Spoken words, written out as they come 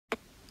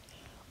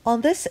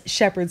On this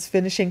Shepherd's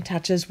Finishing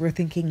Touches, we're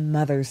thinking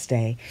Mother's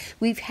Day.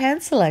 We've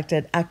hand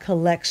selected a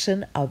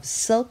collection of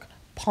silk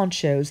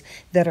ponchos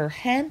that are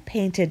hand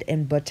painted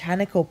in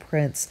botanical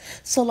prints,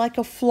 so like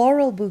a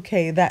floral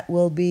bouquet that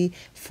will be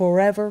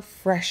forever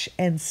fresh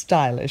and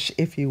stylish,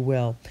 if you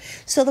will.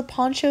 So the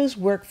ponchos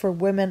work for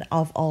women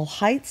of all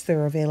heights.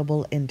 They're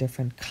available in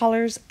different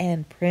colors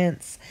and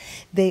prints.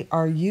 They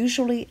are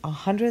usually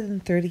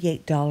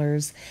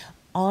 $138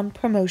 on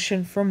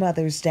promotion for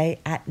Mother's Day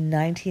at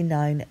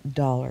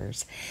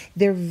 $99.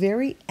 They're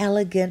very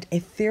elegant,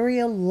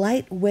 ethereal,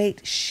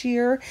 lightweight,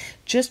 sheer,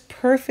 just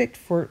perfect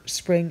for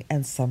spring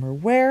and summer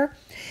wear.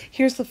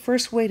 Here's the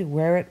first way to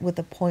wear it with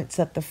the points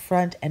at the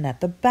front and at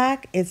the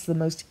back. It's the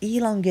most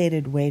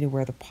elongated way to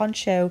wear the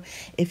poncho.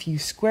 If you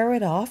square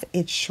it off,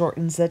 it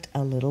shortens it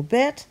a little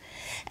bit.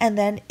 And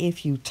then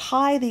if you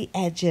tie the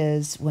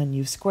edges when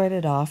you've squared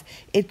it off,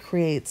 it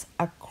creates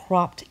a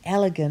cropped,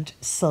 elegant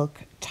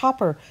silk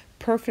topper,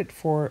 perfect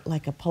for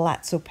like a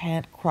palazzo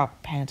pant,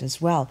 crop pant as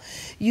well.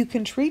 You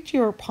can treat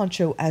your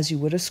poncho as you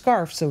would a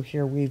scarf. So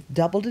here we've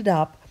doubled it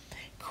up,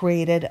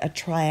 created a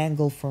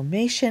triangle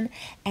formation,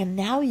 and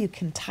now you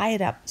can tie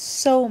it up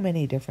so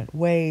many different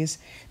ways.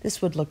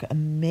 This would look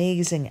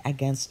amazing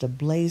against a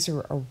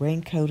blazer or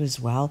raincoat as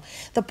well.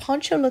 The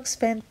poncho looks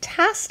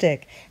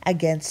fantastic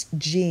against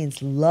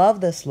jeans. Love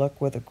this look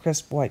with a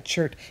crisp white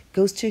shirt.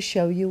 Goes to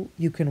show you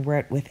can wear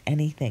it with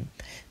anything.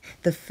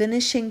 The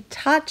finishing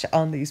touch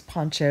on these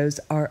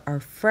ponchos are our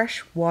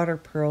freshwater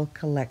pearl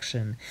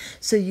collection.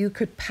 So you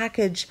could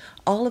package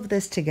all of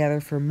this together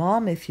for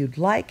mom if you'd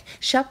like.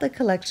 Shop the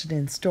collection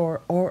in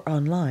store or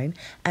online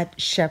at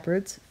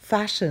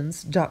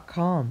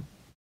shepherdsfashions.com.